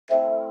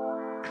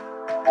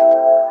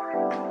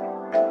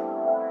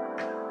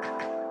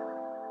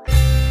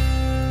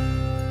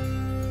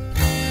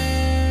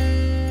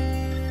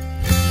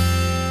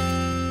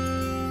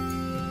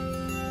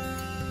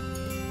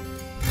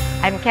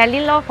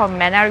Kalilo from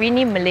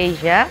Menarini,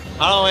 Malaysia.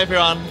 Hello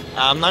everyone,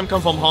 I'm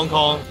come from Hong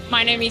Kong.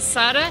 My name is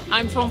Sara,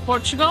 I'm from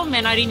Portugal,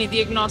 Menarini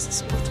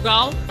Diagnostics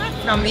Portugal.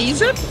 From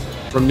Egypt.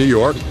 From New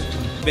York.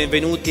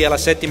 Benvenuti alla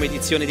 7ª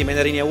edizione di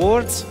Menarini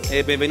Awards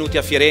e benvenuti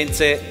a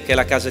Firenze, che è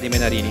la casa di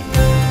Menarini.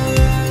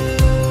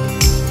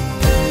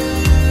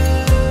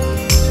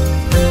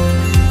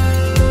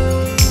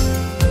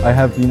 I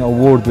have been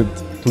awarded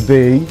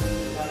today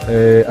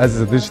as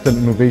a Digital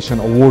Innovation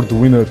Award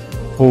winner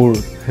for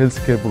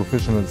Healthcare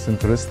Professional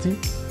Centricity,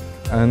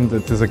 and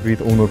it is a great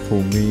honor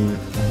for me.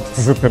 It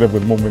is a terrible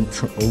moment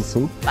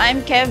also.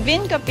 I'm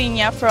Kevin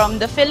Capina from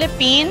the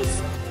Philippines.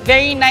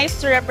 Very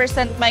nice to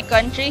represent my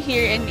country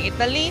here in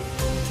Italy.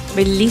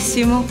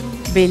 Bellissimo,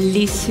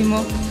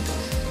 bellissimo,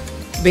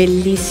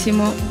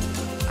 bellissimo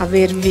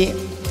avervi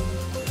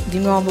di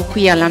nuovo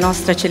qui alla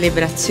nostra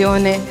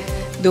celebrazione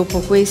dopo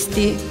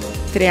questi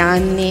 3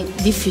 anni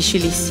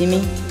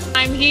difficilissimi.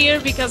 I'm here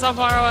because of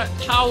our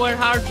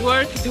hard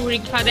work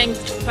during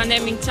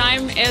pandemic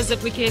time as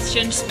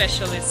application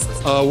specialist.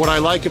 What I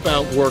like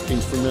about working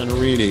for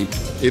Menarini,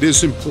 it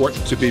is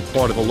important to be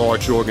part of a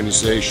large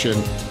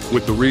organization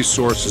with the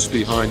resources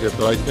behind it,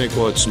 but I think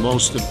what's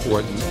most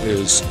important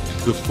is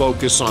the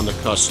focus on the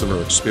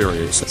customer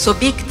experience. So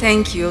big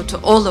thank you to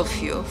all of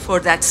you for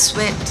that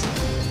sweat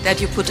that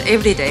you put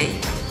every day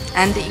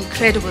and the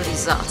incredible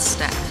results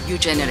that you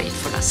generate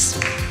for us.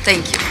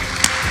 Thank you.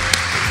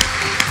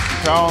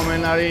 Ciao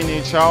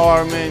Menarini, ciao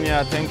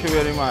Armenia, thank you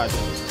very much.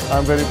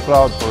 I'm very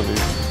proud for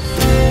this.